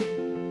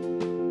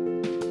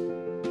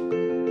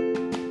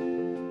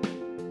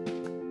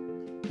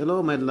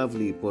Hello, my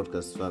lovely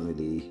podcast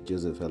family.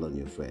 Joseph Helen,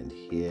 your friend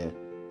here.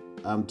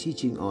 I'm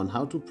teaching on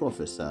how to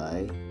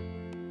prophesy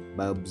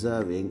by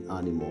observing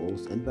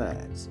animals and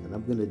birds. And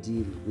I'm going to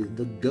deal with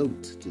the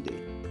goat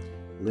today.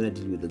 I'm going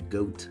to deal with the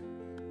goat,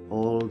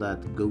 all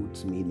that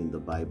goats mean in the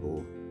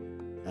Bible.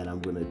 And I'm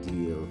going to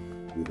deal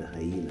with the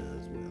hyena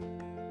as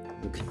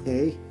well.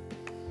 Okay?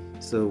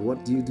 So,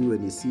 what do you do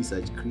when you see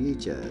such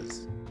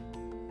creatures?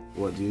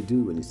 What do you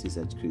do when you see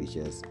such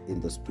creatures in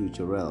the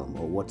spiritual realm?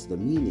 Or what's the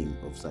meaning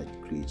of such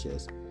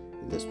creatures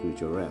in the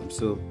spiritual realm?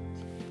 So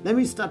let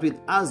me start with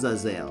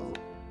Azazel.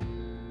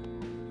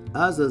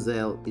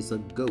 Azazel is a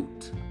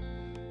goat,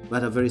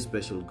 but a very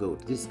special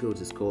goat. This goat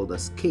is called a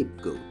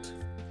scapegoat.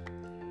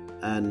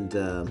 And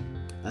a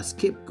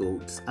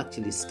scapegoat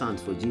actually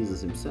stands for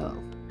Jesus himself,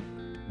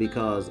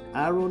 because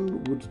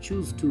Aaron would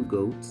choose two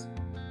goats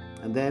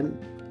and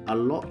then a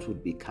lot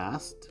would be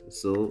cast.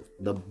 So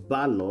the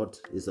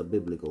ballot is a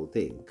biblical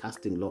thing.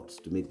 Casting lots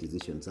to make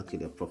decisions is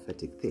actually a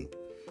prophetic thing.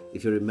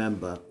 If you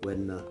remember,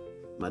 when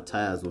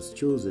Matthias was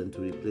chosen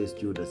to replace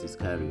Judas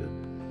Iscariot,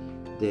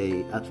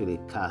 they actually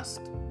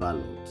cast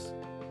ballots.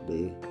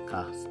 They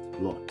cast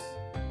lots.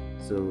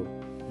 So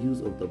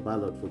use of the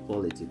ballot for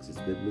politics is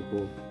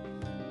biblical.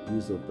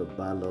 Use of the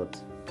ballot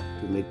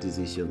to make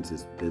decisions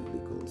is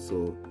biblical.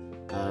 So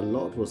a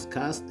lot was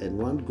cast and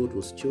one goat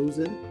was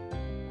chosen.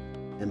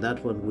 And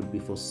that one would be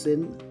for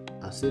sin,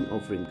 a sin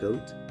offering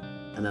goat,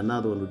 and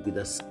another one would be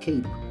the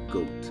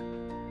scapegoat.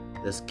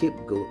 The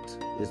scapegoat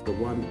is the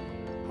one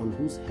on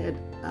whose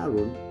head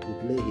Aaron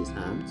would lay his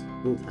hands,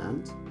 both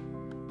hands,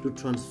 to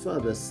transfer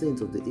the sins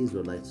of the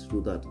Israelites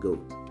through that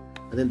goat.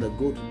 And then the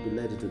goat would be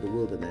led into the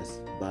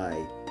wilderness by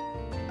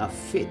a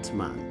fit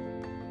man.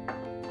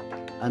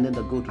 And then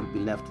the goat would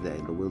be left there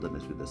in the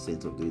wilderness with the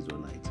sins of the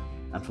Israelites.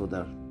 And for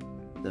the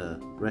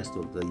rest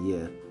of the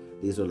year,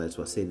 the Israelites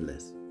were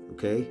sinless.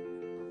 Okay?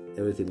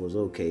 Everything was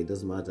okay. It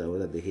doesn't matter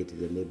whether they hated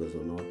their neighbors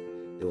or not.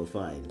 They were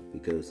fine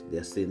because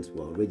their sins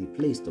were already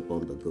placed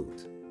upon the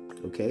goat.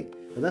 Okay?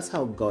 And that's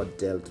how God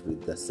dealt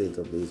with the sins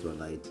of the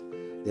Israelites,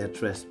 their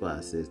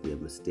trespasses, their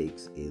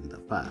mistakes in the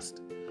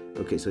past.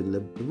 Okay, so in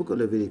the book of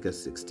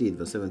Leviticus 16,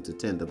 verse 7 to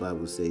 10, the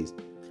Bible says,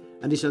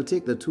 "And he shall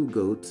take the two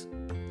goats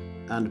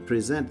and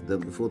present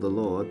them before the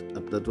Lord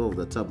at the door of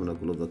the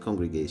tabernacle of the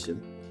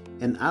congregation.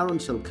 And Aaron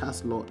shall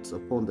cast lots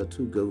upon the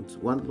two goats,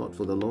 one lot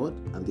for the Lord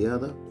and the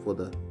other for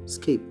the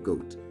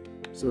scapegoat."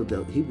 So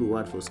the Hebrew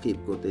word for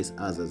scapegoat is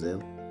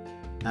Azazel.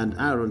 "And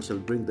Aaron shall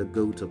bring the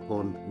goat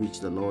upon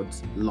which the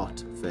Lord's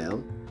lot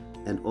fell,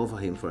 and offer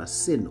him for a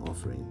sin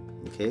offering."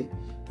 Okay?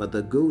 "But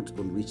the goat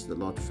on which the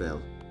lot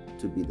fell,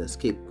 to be the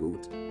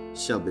scapegoat,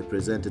 shall be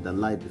presented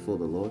alive before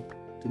the Lord,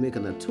 to make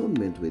an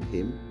atonement with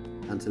him,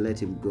 and to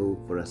let him go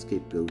for a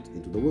scapegoat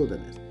into the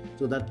wilderness."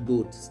 So that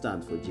goat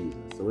stands for Jesus.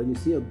 So when you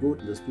see a goat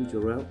in the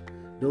spiritual realm,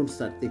 don't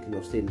start thinking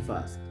of sin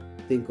first.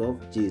 Think of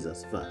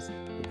Jesus first.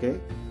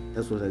 Okay?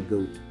 That's what a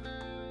goat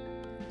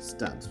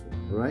stands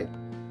for. Alright?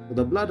 So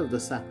the blood of the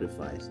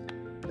sacrifice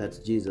that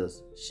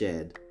Jesus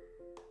shed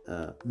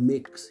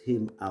makes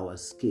him our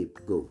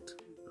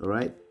scapegoat.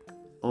 Alright?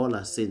 All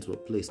our sins were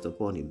placed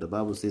upon him. The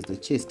Bible says the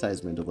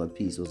chastisement of our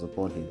peace was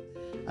upon him,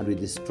 and with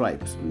his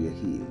stripes we are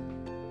healed.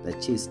 The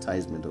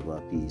chastisement of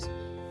our peace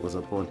was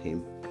upon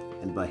him,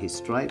 and by his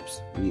stripes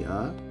we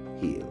are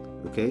healed.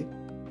 Okay?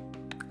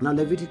 Now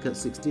Leviticus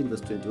 16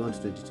 verse 21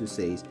 to 22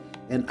 says,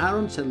 "And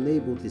Aaron shall lay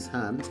both his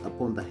hands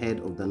upon the head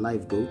of the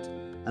live goat,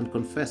 and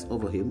confess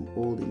over him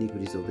all the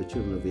iniquities of the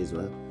children of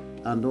Israel,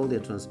 and all their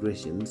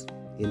transgressions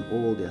in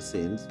all their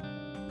sins,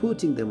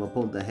 putting them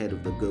upon the head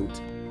of the goat,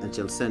 and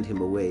shall send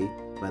him away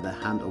by the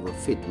hand of a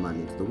fit man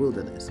into the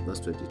wilderness." Verse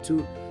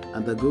 22,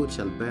 "And the goat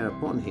shall bear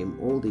upon him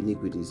all the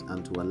iniquities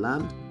unto a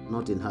land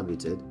not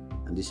inhabited,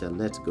 and he shall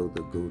let go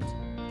the goat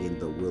in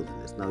the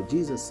wilderness." Now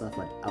Jesus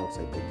suffered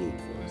outside the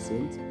gate for our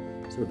sins,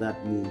 so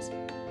that means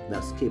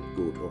that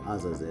scapegoat or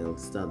Azazel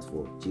stands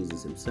for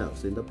Jesus himself.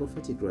 So in the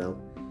prophetic realm,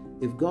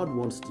 if God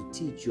wants to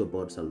teach you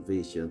about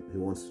salvation, he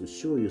wants to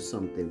show you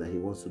something that he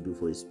wants to do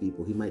for his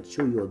people, he might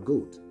show you a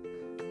goat.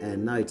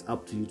 And now it's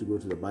up to you to go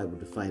to the Bible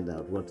to find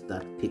out what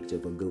that picture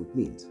of a goat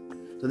means.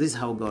 So this is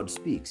how God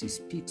speaks. He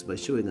speaks by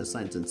showing us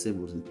signs and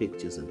symbols and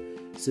pictures and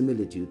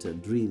similitudes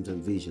and dreams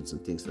and visions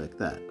and things like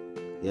that.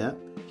 Yeah?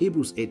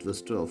 Hebrews 8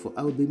 verse 12, "For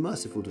I will be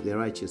merciful to their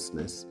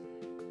righteousness,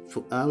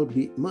 for I will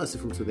be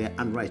merciful to their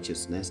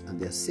unrighteousness, and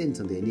their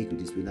sins and their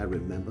iniquities will I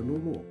remember no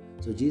more."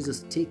 So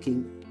Jesus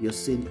taking your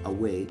sin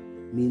away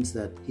means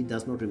that he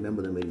does not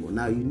remember them anymore.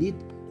 Now you need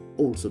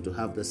also to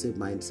have the same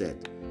mindset.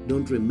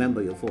 Don't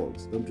remember your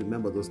faults. Don't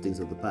remember those things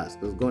of the past,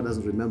 because God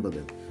doesn't remember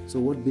them. So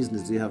what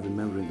business do you have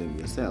remembering them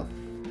yourself?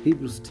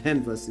 Hebrews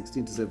 10 verse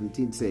 16 to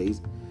 17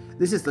 says,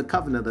 "This is the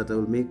covenant that I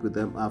will make with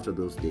them after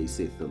those days,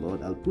 saith the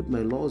Lord. I'll put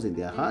my laws in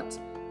their hearts,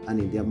 and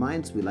in their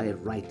minds will I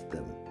write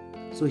them.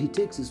 So he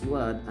takes his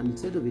word, and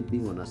instead of it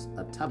being on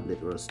a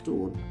tablet or a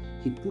stone,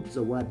 he puts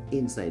the word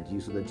inside you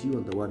so that you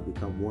and the word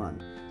become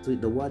one. So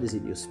the word is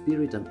in your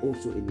spirit and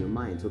also in your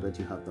mind, so that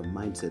you have the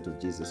mindset of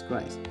Jesus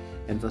Christ.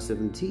 And verse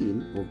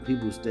 17 of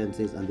Hebrews 10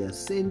 says, and their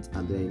sins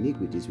and their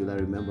iniquities will I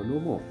remember no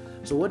more.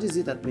 So what is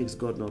it that makes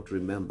God not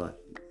remember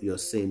your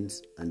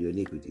sins and your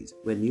iniquities?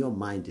 When your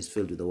mind is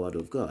filled with the word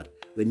of God.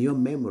 When your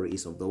memory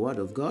is of the word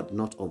of God,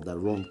 not of the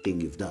wrong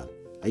thing you've done.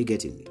 Are you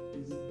getting me?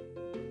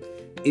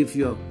 If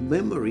your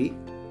memory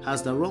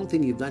has the wrong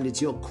thing you've done,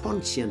 it's your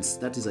conscience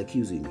that is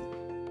accusing you.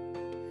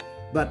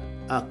 But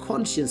a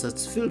conscience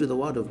that's filled with the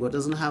word of God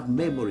doesn't have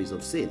memories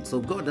of sin. So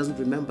God doesn't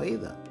remember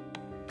either.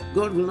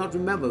 God will not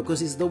remember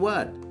because it's the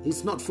word.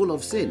 It's not full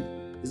of sin.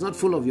 It's not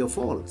full of your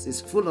faults.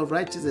 It's full of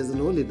righteousness and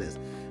holiness.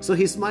 So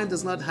his mind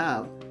does not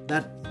have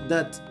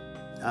that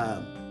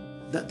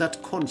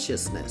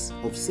consciousness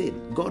of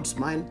sin. God's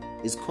mind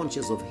is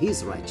conscious of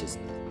his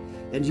righteousness.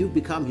 And you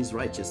become his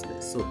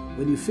righteousness. So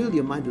when you fill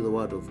your mind with the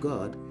word of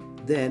God,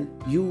 then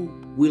you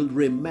will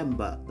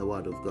remember the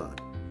word of God.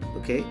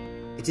 Okay?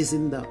 It is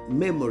in the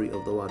memory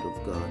of the word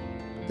of God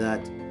that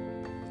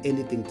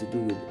anything to do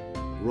with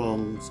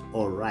wrongs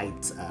or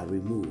rights are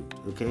removed.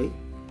 Okay?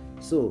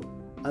 So,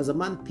 as a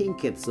man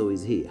thinketh, so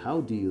is he. How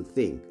do you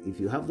think? If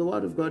you have the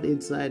word of God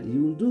inside,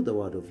 you will do the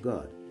word of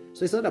God.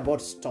 So it's not about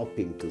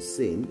stopping to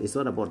sin. It's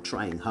not about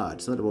trying hard.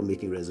 It's not about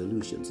making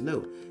resolutions.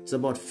 No, it's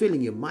about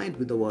filling your mind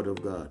with the word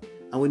of God.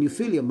 And when you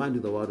fill your mind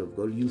with the word of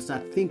God, you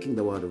start thinking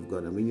the word of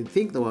God. And when you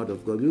think the word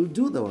of God, you'll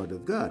do the word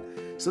of God.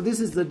 So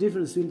this is the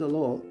difference between the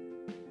law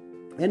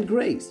and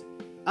grace.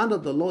 Under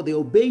the law, they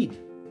obeyed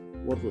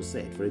what was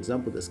said. For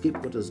example, the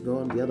scapegoat has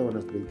gone, the other one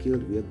has been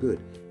killed, we are good.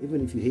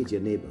 Even if you hate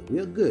your neighbor, we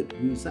are good,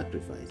 we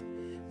sacrifice.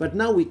 But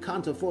now we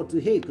can't afford to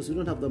hate because we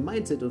don't have the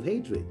mindset of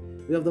hatred.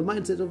 We have the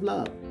mindset of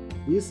love.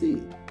 You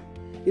see,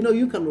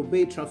 you can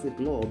obey traffic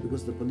law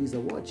because the police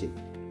are watching.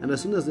 And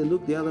as soon as they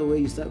look the other way,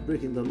 you start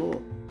breaking the law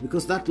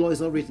because that law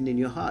is not written in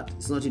your heart.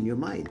 It's not in your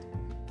mind.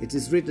 It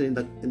is written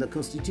in the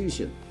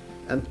Constitution.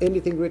 And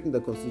anything written in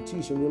the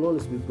Constitution will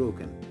always be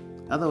broken.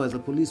 Otherwise, the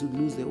police would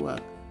lose their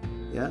work.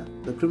 Yeah,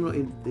 the criminal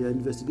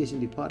investigation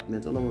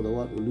department all over the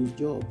world will lose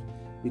jobs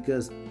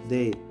because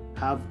they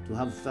have to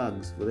have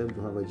thugs for them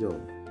to have a job.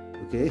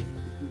 Okay,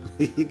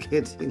 you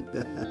getting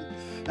that?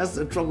 That's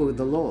the trouble with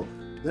the law.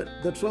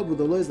 The trouble with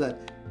the law is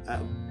that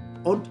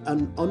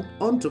an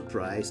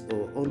enterprise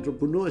or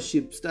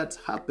entrepreneurship starts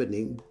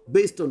happening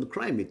based on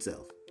crime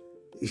itself.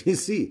 You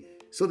see,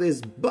 so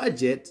there's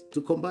budget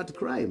to combat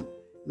crime.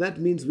 That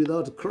means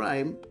without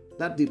crime,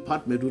 that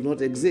department would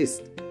not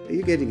exist. Are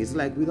you getting it? It's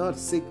like without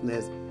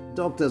sickness,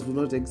 doctors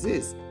will not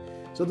exist.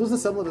 So those are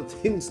some of the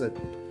things that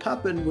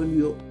happen when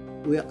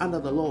we are under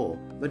the law.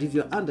 But if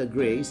you're under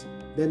grace,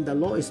 then the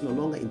law is no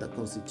longer in the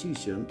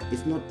Constitution.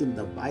 It's not in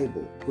the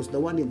Bible, because the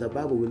one in the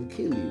Bible will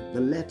kill you.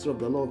 The letter of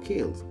the law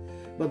kills.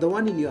 But the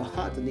one in your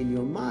heart and in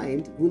your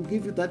mind will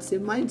give you that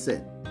same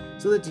mindset,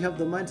 so that you have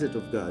the mindset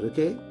of God.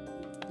 Okay?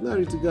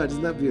 Glory to God.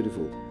 Isn't that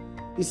beautiful?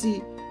 You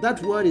see,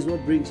 that word is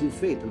what brings you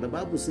faith. And the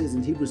Bible says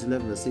in Hebrews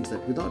 11:6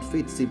 that without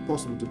faith it's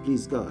impossible to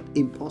please God.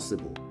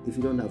 Impossible if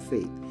you don't have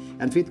faith.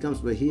 And faith comes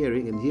by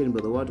hearing, and hearing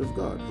by the word of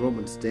God.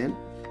 Romans 10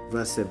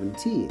 verse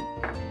 17.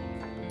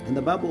 And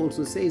the Bible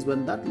also says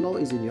when that law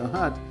is in your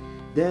heart,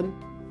 then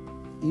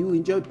you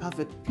enjoy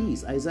perfect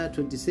peace. Isaiah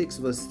 26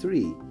 verse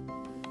 3.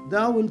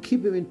 Thou wilt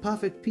keep him in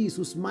perfect peace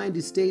whose mind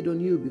is stayed on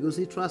you because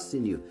he trusts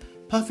in you.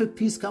 Perfect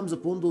peace comes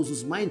upon those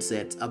whose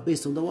mindsets are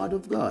based on the word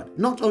of God,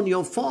 not on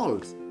your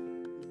faults,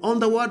 on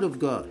the word of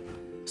God.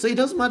 So it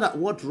doesn't matter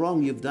what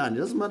wrong you've done. It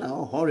doesn't matter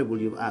how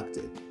horrible you've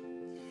acted.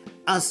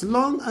 As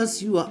long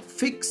as you are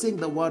fixing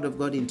the word of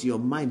God into your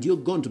mind, you're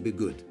going to be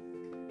good.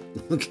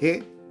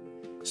 Okay?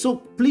 So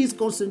please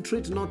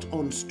concentrate not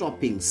on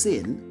stopping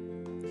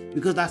sin,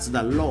 because that's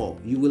the law.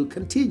 You will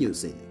continue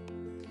sinning.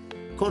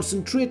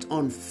 Concentrate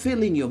on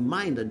filling your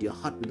mind and your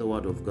heart with the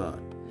word of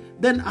God.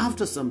 Then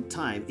after some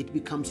time, it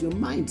becomes your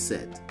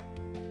mindset.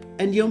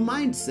 And your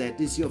mindset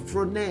is your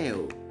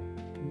phroneo.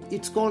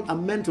 It's called a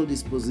mental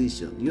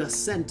disposition, your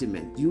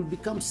sentiment. You'll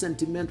become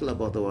sentimental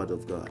about the word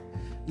of God.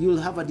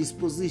 You'll have a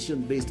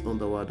disposition based on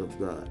the word of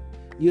God.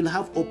 You'll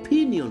have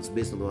opinions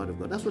based on the word of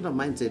God. That's what a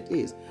mindset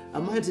is. A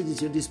mindset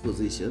is your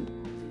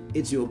disposition,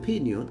 it's your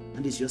opinion,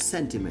 and it's your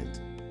sentiment.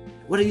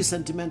 What are you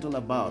sentimental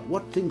about?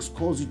 What things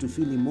cause you to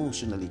feel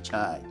emotionally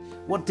charged?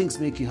 What things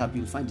make you happy?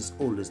 You'll find it's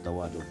always the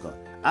word of God.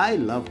 I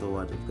love the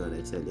word of God,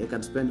 I tell you. I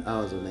can spend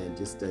hours on it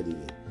just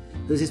studying it.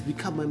 Because it's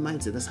become my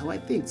mindset. That's how I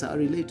think. So I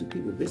relate to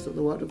people based on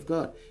the word of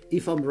God.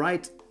 If I'm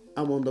right,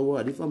 I'm on the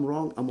word. If I'm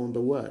wrong, I'm on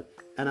the word.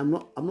 And I'm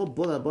not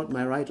bothered about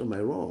my right or my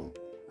wrong.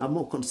 I'm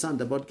more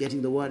concerned about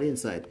getting the word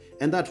inside.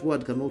 And that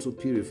word can also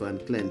purify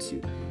and cleanse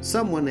you.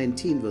 Psalm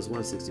 119 verse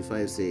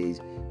 165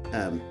 says,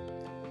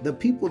 the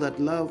people that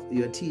love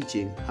your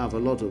teaching have a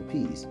lot of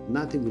peace.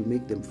 Nothing will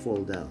make them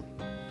fall down.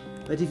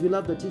 But if you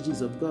love the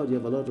teachings of God, you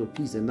have a lot of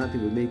peace and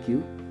nothing will make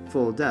you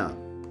fall down.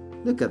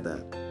 Look at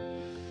that.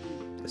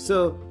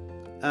 So,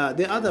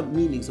 there are other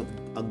meanings of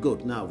a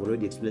goat. Now, I've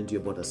already explained to you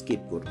about a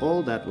scapegoat.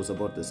 All that was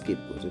about the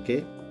scapegoat,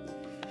 okay?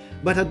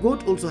 But a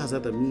goat also has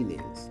other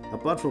meanings.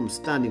 Apart from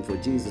standing for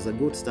Jesus, a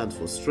goat stands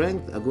for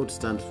strength, a goat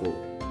stands for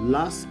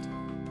lust,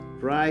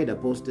 pride,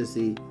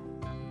 apostasy,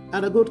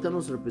 and a goat can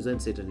also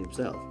represent Satan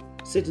himself.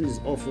 Satan is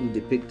often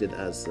depicted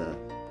as the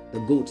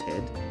goat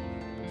head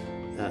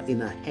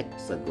in a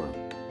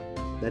hexagram.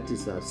 That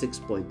is a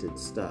 6-pointed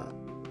star,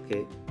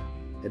 okay?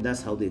 And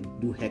that's how they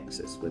do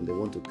hexes when they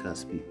want to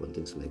curse people and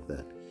things like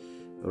that,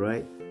 all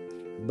right?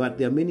 But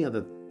there are many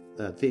other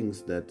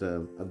things that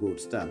a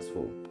goat stands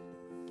for.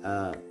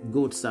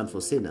 Goat stands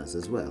for sinners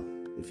as well.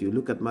 If you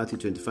look at Matthew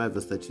 25,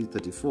 verse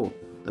 33-34,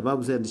 the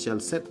Bible says, "He shall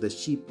set the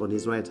sheep on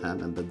his right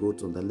hand and the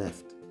goats on the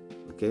left."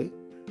 Okay?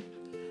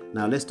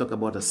 Now let's talk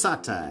about a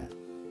satyr.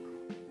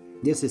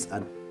 This is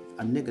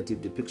a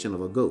negative depiction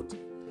of a goat.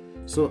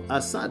 So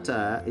a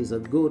satyr is a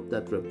goat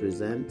that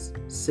represents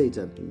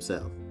Satan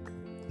himself.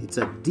 It's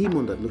a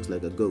demon that looks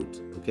like a goat,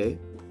 okay?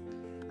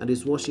 And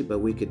is worshipped by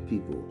wicked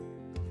people.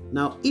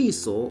 Now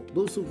Esau,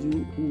 those of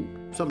you who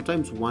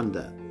sometimes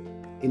wonder,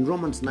 in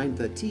Romans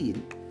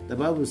 9:13, the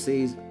Bible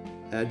says,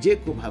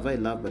 "Jacob have I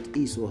loved, but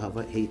Esau have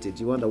I hated."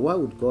 You wonder, why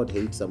would God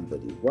hate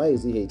somebody? Why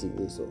is he hating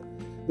Esau?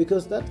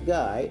 Because that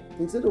guy,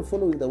 instead of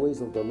following the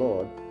ways of the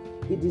Lord,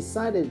 he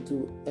decided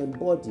to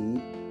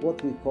embody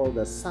what we call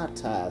the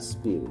satyr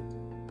spirit.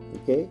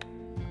 Okay?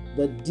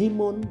 The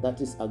demon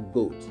that is a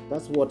goat.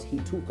 That's what he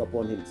took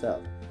upon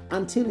himself.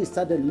 Until he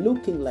started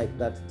looking like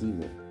that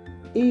demon.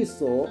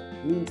 Esau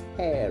means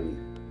hairy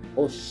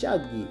or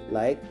shaggy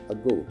like a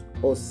goat,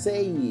 or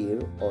Seir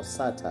or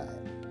satyr.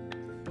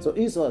 So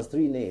Esau has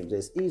 3 names.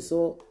 There's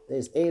Esau,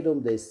 there's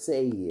Edom, there's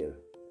Seir.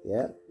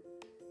 Yeah?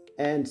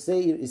 And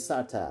Seir is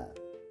satyr.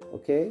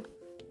 Okay?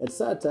 And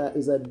satyr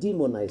is a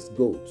demonized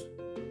goat.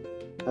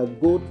 A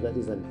goat that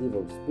is an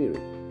evil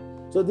spirit.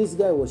 So this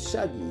guy was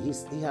shaggy.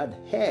 He had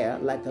hair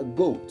like a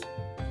goat.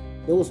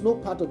 There was no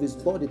part of his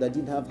body that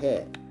didn't have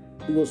hair.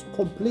 He was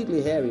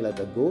completely hairy like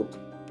a goat.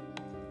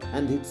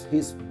 And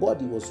his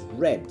body was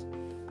red.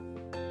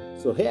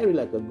 So hairy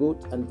like a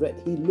goat and red.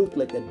 He looked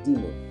like a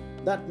demon.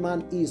 That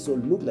man Esau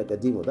looked like a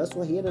demon. That's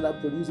why he ended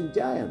up producing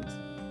giants.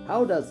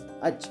 How does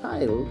a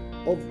child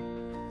of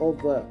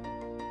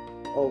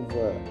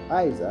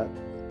Isaac,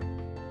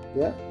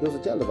 yeah, there was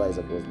a child of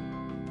Isaac, wasn't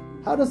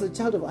it? How does a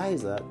child of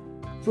Isaac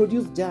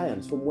produce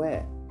giants from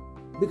where?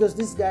 Because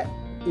this guy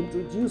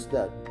introduced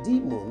the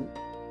demon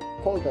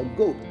called a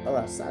goat or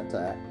a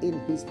satyr in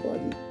his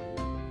body.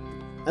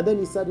 And then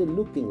he started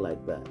looking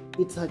like that.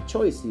 It's a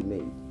choice he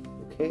made,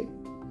 okay?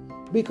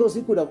 Because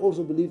he could have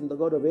also believed in the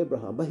God of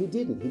Abraham, but he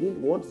didn't. He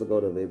didn't want the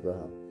God of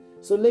Abraham.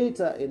 So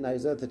later in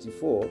Isaiah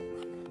 34,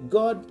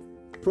 God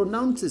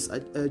pronounces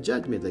a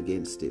judgment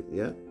against him,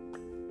 yeah?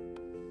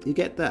 You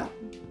get that?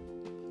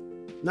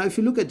 Now, if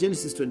you look at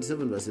Genesis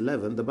 27, verse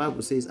 11, the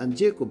Bible says, "And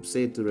Jacob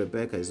said to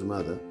Rebekah, his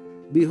mother,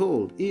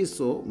 Behold,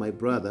 Esau, my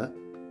brother,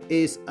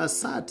 is a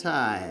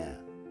satyr,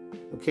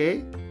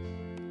 okay?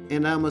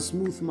 And I'm a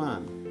smooth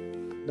man."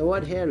 The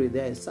word hairy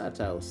there is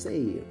satyr or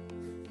seir.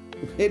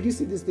 Where do you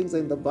see these things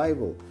in the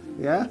Bible?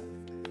 Yeah?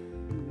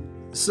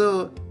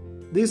 So,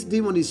 this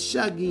demon is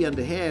shaggy and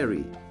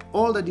hairy.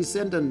 All the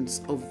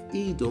descendants of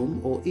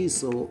Edom or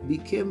Esau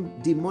became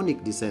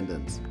demonic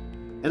descendants.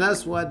 And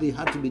that's why they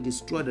had to be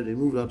destroyed and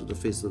removed out of the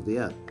face of the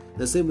earth.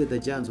 The same way the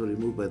giants were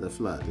removed by the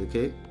flood,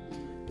 okay?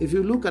 If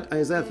you look at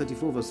Isaiah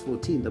 34 verse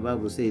 14, the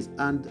Bible says,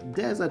 "And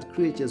desert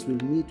creatures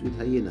will meet with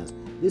hyenas."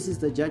 This is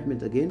the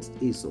judgment against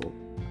Esau.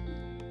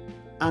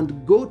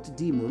 "And goat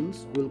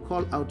demons will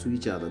call out to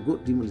each other."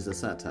 Goat demon is a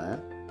satyr.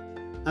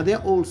 "And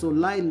there also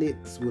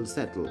lilacs will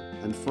settle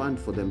and find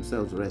for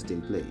themselves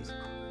resting place."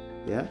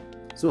 Yeah?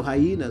 So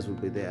hyenas will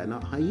be there. Now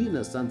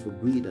hyena stands for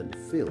greed and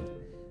filth.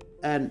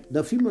 And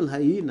the female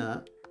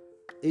hyena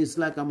is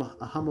like a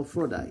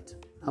hermaphrodite,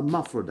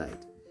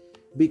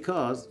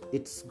 because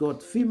it's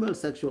got female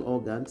sexual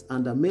organs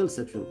and a male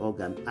sexual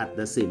organ at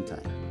the same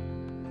time.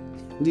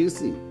 Do you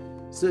see?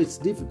 So it's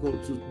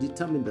difficult to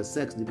determine the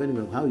sex depending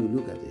on how you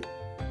look at it.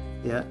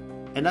 Yeah?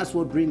 And that's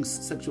what brings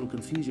sexual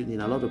confusion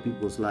in a lot of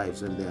people's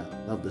lives when they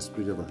have the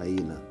spirit of a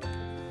hyena.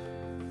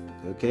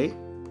 Okay?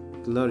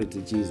 Glory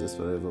to Jesus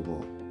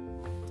forevermore.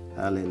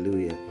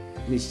 Hallelujah.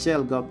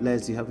 Michelle, God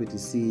bless you. Happy to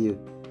see you.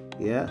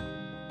 Yeah?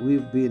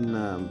 We've been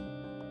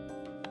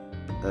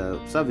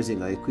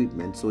servicing our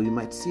equipment, so you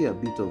might see a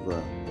bit of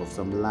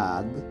some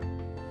lag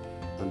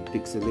and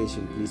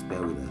pixelation. Please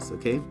bear with us,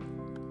 okay?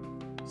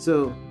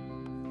 So,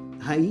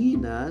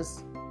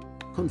 hyenas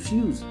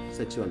confuse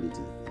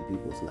sexuality in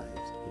people's lives,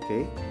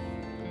 okay?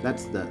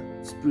 That's the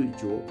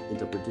spiritual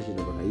interpretation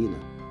of a hyena,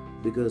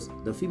 because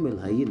the female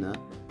hyena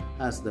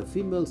has the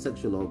female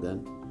sexual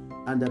organ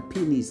and a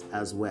penis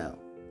as well,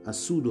 a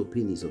pseudo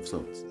penis of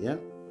sorts, yeah?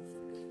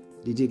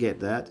 Did you get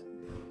that?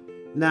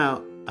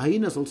 Now,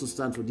 hyenas also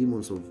stand for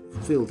demons of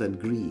filth and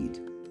greed.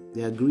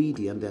 They are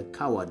greedy and they are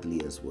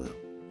cowardly as well.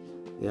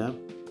 Yeah?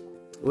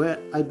 Where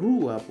I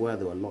grew up where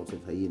there were lots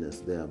of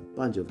hyenas, they are a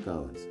bunch of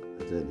cowards,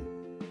 I tell you.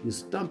 You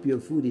stamp your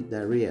food in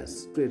their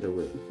rears straight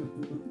away.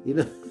 You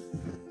know?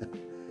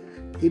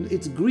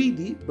 It's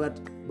greedy but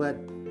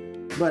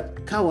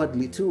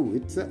cowardly too.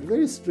 It's a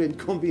very strange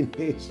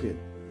combination.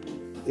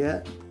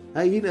 Yeah,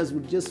 hyenas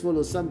would just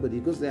follow somebody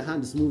because their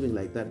hand is moving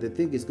like that. They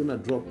think it's gonna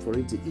drop for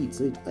it to eat,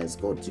 so it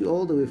escorts you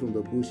all the way from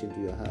the bush into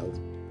your house,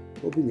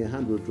 hoping your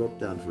hand will drop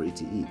down for it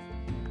to eat.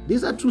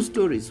 These are true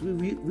stories.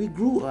 We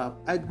grew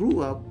up. I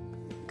grew up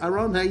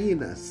around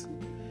hyenas.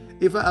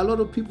 A lot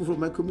of people from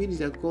my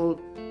community are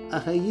called a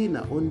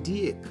hyena,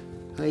 ondiek,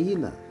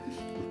 hyena.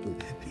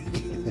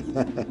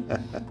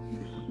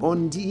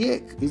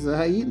 Ondiek is a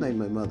hyena in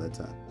my mother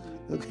tongue.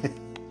 Okay.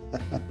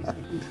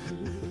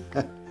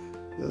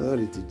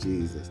 Glory to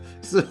Jesus.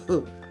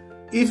 So,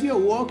 if you're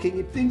walking,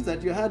 it thinks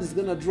that your hand is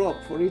going to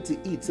drop for it to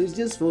eat. So it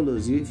just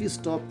follows you. If you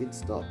stop, it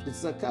stops.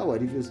 It's a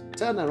coward. If you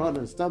turn around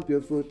and stamp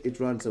your foot, it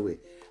runs away.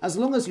 As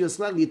long as you're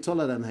slightly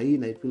taller than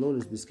hyena, it will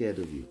always be scared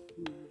of you.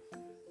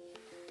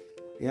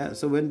 Yeah,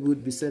 so when we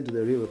would be sent to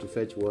the river to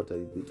fetch water,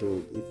 we'd be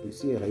told, if you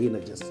see a hyena,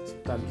 just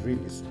stand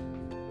really,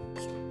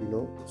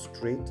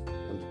 straight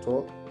and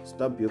tall,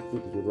 stamp your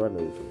foot, it will run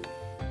away from you.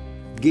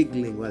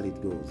 Giggling while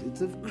it goes.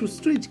 It's a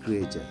strange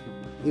creature.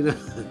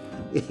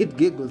 It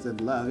giggles and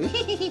laughs.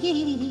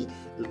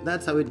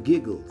 That's how it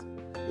giggles.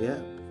 Yeah.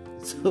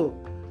 So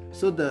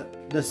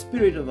the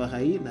spirit of a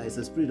hyena is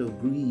a spirit of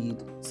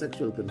greed,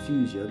 sexual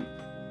confusion,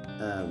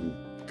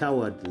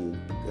 cowardice,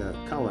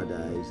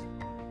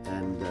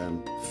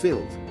 and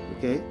filth.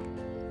 Okay.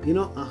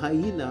 A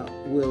hyena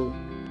will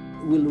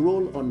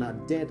roll on a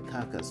dead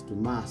carcass to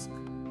mask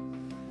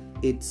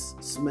its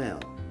smell.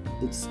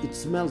 It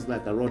smells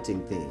like a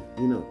rotting thing.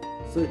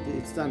 So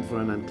it stands for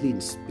an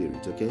unclean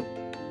spirit. Okay.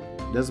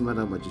 Doesn't matter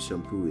how much you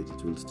shampoo it,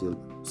 it will still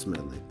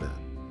smell like that.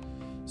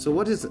 So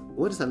what is a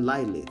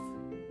Lilith?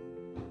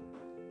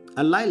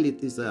 A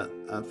Lilith is a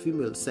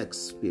female sex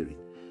spirit,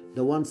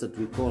 the ones that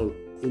we call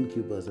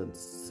incubus and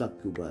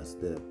succubus,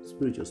 the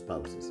spiritual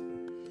spouses.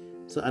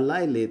 So a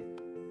Lilith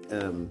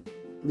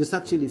is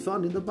actually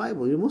found in the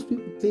Bible. Most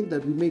people think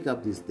that we make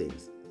up these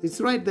things. It's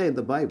right there in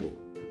the Bible.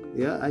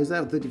 Yeah,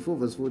 Isaiah 34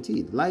 verse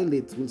 14.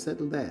 Lilith will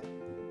settle there.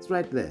 It's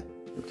right there.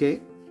 Okay.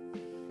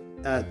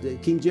 The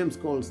King James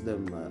calls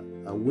them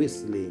a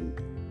whistling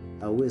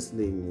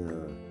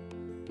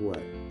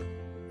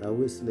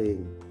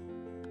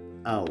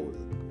owl.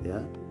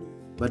 Yeah,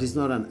 but it's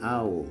not an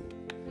owl.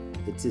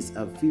 It is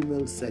a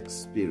female sex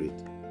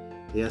spirit.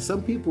 Yeah,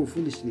 some people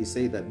foolishly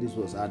say that this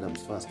was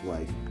Adam's first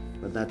wife,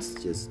 but that's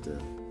just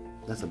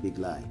that's a big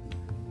lie.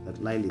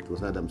 That Lilith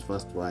was Adam's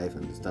first wife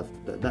and stuff.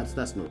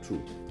 That's not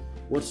true.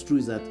 What's true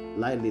is that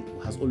Lilith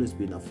has always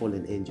been a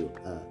fallen angel,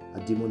 a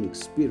demonic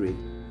spirit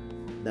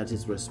that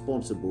is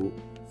responsible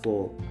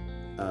for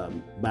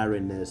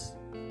barrenness,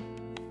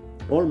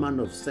 all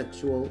manner of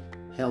sexual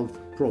health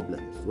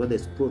problems, whether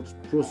it's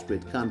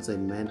prostate cancer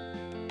in men,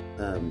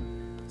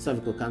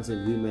 cervical cancer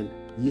in women,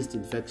 yeast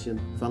infection,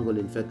 fungal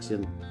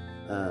infection,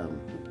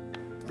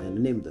 and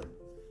name them,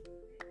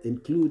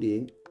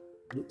 including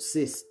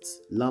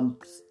cysts,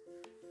 lumps,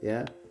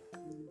 yeah,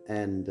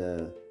 and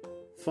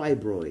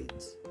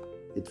fibroids.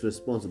 It's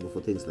responsible for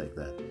things like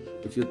that.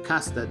 If you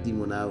cast that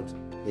demon out,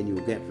 then you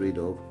get rid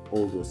of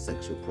all those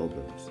sexual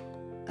problems,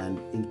 and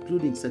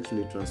including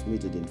sexually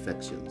transmitted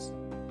infections.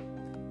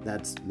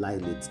 That's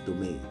Lilith's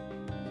domain.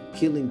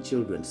 Killing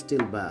children,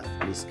 stillbirth,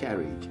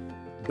 miscarriage,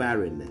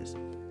 barrenness,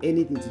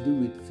 anything to do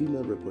with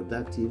female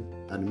reproductive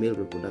and male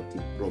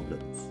reproductive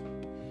problems.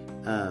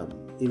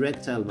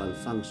 Erectile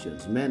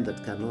malfunctions, men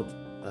that cannot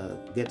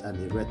get an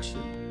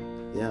erection.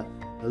 Yeah,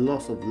 a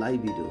loss of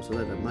libido, so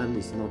that a man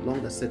is no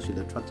longer sexually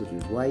attracted to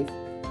his wife.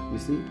 You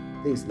see,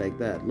 things like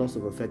that. Loss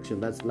of affection,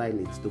 that's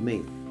Lilith's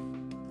domain.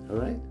 All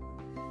right.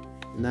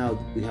 Now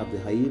we have the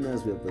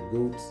hyenas, we have the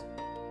goats.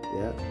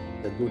 Yeah,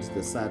 the goats,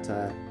 the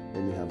satyr,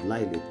 then we have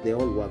Lilith. They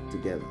all work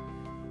together.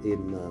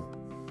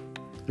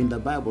 In the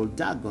Bible,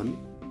 Dagon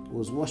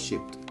was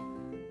worshipped,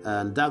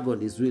 and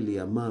Dagon is really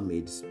a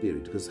mermaid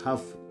spirit because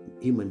half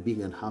human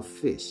being and half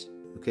fish.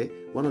 Okay,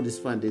 one of these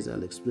fine days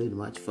I'll explain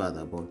much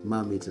further about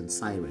mermaids and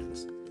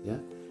sirens. Yeah,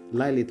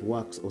 Lilith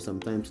works or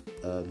sometimes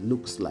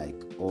looks like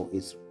or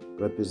is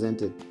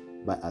represented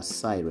by a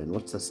siren.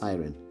 What's a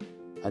siren?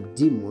 A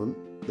demon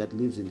that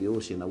lives in the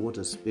ocean, a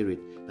water spirit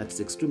that's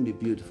extremely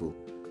beautiful,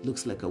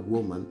 looks like a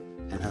woman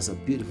and has a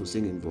beautiful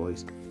singing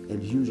voice,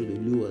 and usually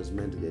lures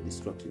men to their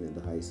destruction in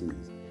the high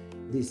seas.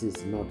 This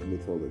is not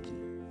mythology.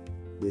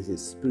 This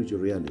is spiritual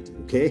reality.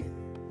 Okay.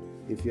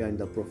 If you are in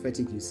the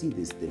prophetic, you see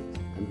these things,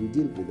 and we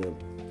deal with them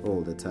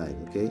all the time,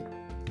 okay?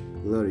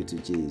 Glory to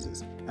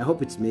Jesus. I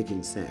hope it's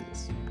making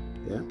sense,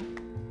 yeah?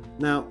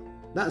 Now,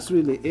 that's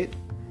really it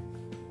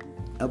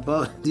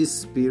about this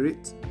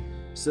spirit.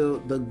 So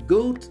the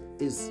goat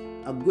is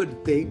a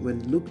good thing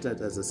when looked at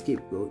as a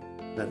scapegoat.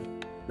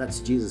 That's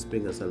Jesus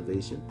bringing us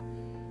salvation.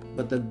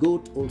 But the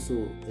goat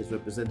also is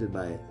represented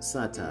by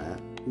satire,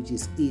 which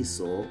is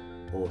Esau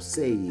or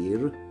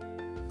Seir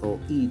or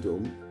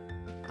Edom,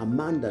 a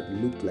man that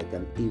looked like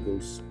an evil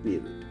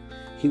spirit.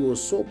 He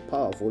was so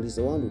powerful. He's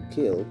the one who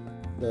killed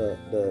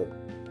the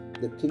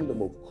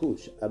kingdom of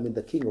Cush.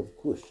 The king of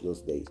Cush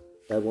those days,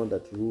 the one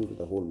that ruled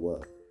the whole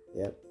world.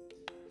 Yeah,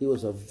 he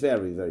was a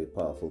very, very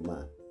powerful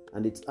man.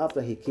 And it's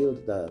after he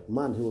killed the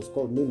man who was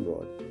called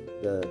Nimrod,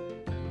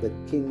 the the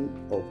king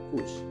of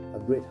Cush, a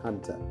great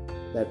hunter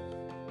that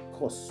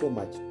caused so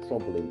much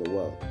trouble in the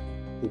world.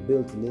 He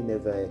built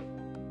Nineveh,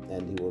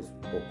 and he was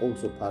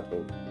also part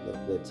of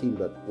the team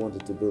that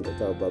wanted to build the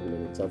Tower of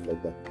Babylon and stuff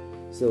like that.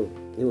 So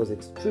he was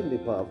extremely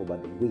powerful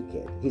but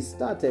wicked. He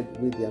started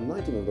with the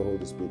anointing of the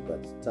Holy Spirit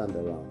but turned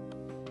around.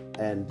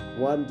 And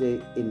one day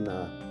in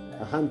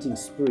a hunting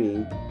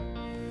spree,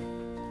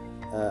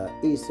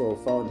 Esau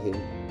found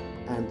him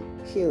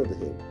and killed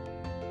him.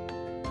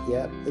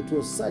 Yeah, it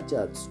was such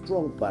a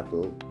strong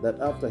battle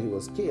that after he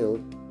was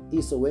killed,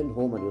 Esau went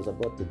home and was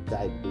about to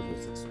die because he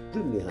was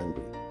extremely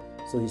hungry.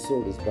 So he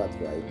sold his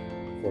birthright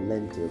for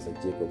lentils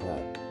that Jacob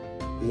had.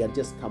 He had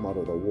just come out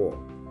of the war,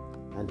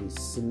 and he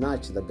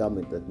snatched the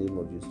garment that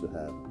Nimrod used to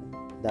have,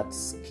 that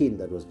skin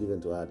that was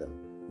given to Adam,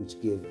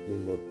 which gave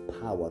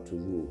Nimrod power to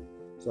rule.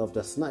 So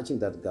after snatching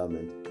that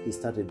garment, he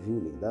started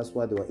ruling. That's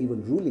why they were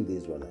even ruling the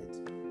Israelites,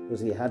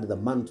 because he had the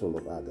mantle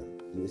of Adam.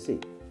 You see?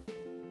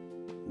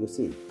 You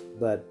see?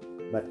 But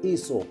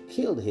Esau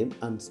killed him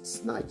and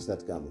snatched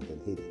that garment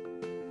and hid it.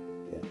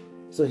 Yeah.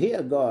 So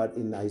here God,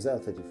 in Isaiah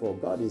 34,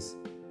 God is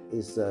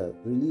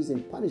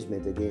releasing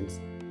punishment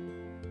against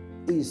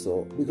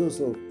Esau because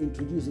of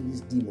introducing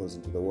these demons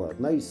into the world.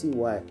 Now you see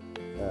why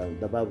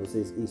the Bible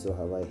says, Esau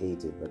have I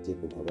hated, but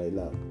Jacob have I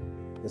loved.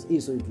 Because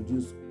Esau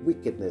introduced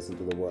wickedness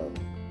into the world,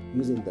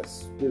 using the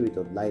spirit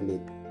of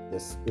Lilith, the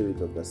spirit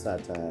of the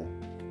satyr,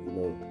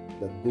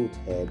 the goat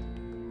head,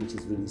 which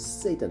is really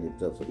Satan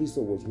himself. So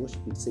Esau was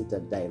worshiping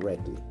Satan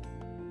directly.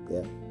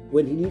 Yeah,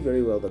 when he knew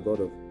very well the God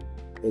of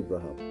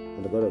Abraham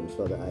and the God of his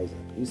father Isaac.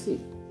 You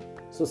see?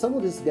 So some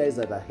of these guys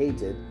that are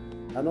hated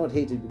are not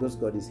hated because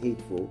God is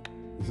hateful.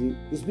 You see,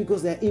 it's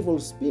because they're evil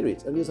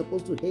spirits, and we're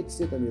supposed to hate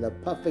Satan with a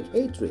perfect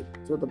hatred.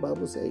 That's what the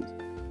Bible says.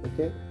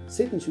 Okay?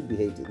 Satan should be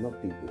hated,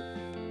 not people.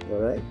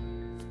 Alright?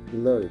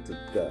 Glory to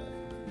God.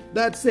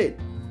 That's it.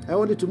 I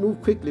wanted to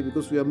move quickly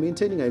because we are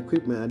maintaining our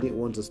equipment. I didn't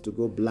want us to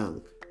go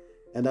blank.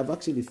 And I've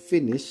actually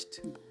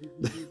finished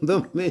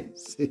the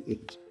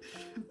message.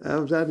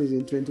 I've done it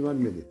in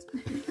 21 minutes.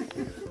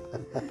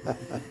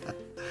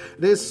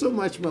 There's so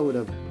much more I would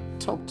have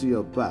talked to you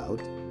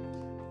about,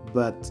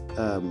 but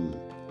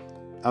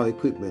our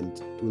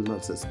equipment will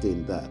not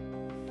sustain that.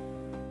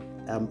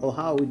 Or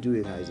how are we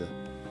doing, Isaac?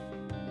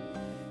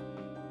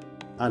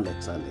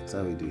 Alex, how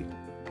are we doing?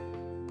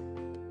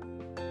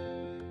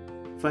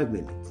 5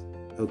 minutes.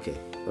 Okay,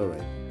 all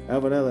right. I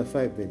have another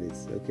 5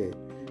 minutes. Okay.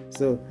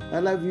 So I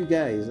love you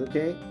guys.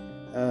 Okay.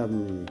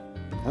 I'm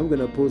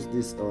gonna post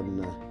this on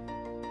my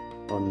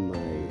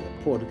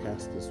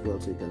podcast as well,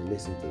 so you can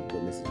listen to the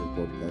messaging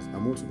podcast.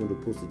 I'm also going to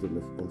post it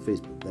on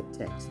Facebook. That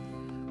text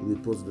will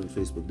be posted on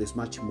Facebook. There's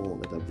much more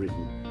that I've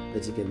written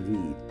that you can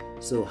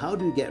read. So how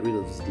do you get rid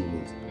of these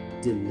demons?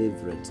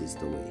 Deliverance is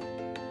the way.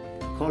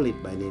 Call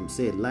it by name.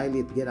 Say,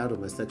 Lilith, get out of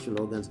my sexual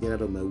organs, get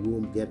out of my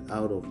womb, get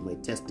out of my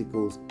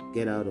testicles,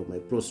 get out of my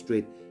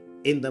prostrate.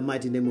 In the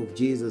mighty name of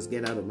Jesus,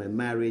 get out of my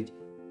marriage.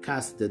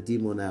 Cast the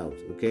demon out.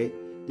 Okay.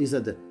 These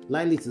are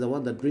Lilith is the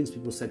one that brings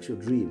people sexual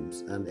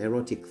dreams and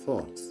erotic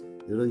thoughts.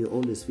 You're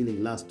always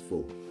feeling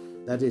lustful.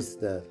 That is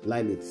the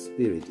Lilith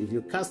spirit. If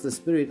you cast the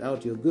spirit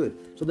out, you're good,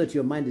 so that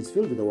your mind is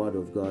filled with the word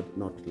of God,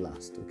 not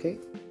lust. Okay?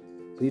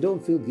 So you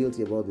don't feel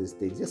guilty about these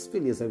things. Just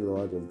fill yourself with the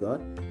word of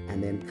God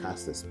and then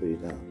cast the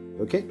spirit out.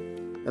 Okay?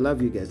 I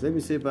love you guys. Let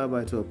me say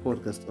bye-bye to our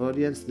podcast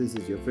audience. This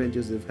is your friend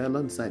Joseph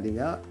Helen signing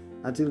out.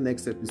 Until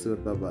next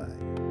episode,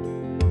 bye-bye.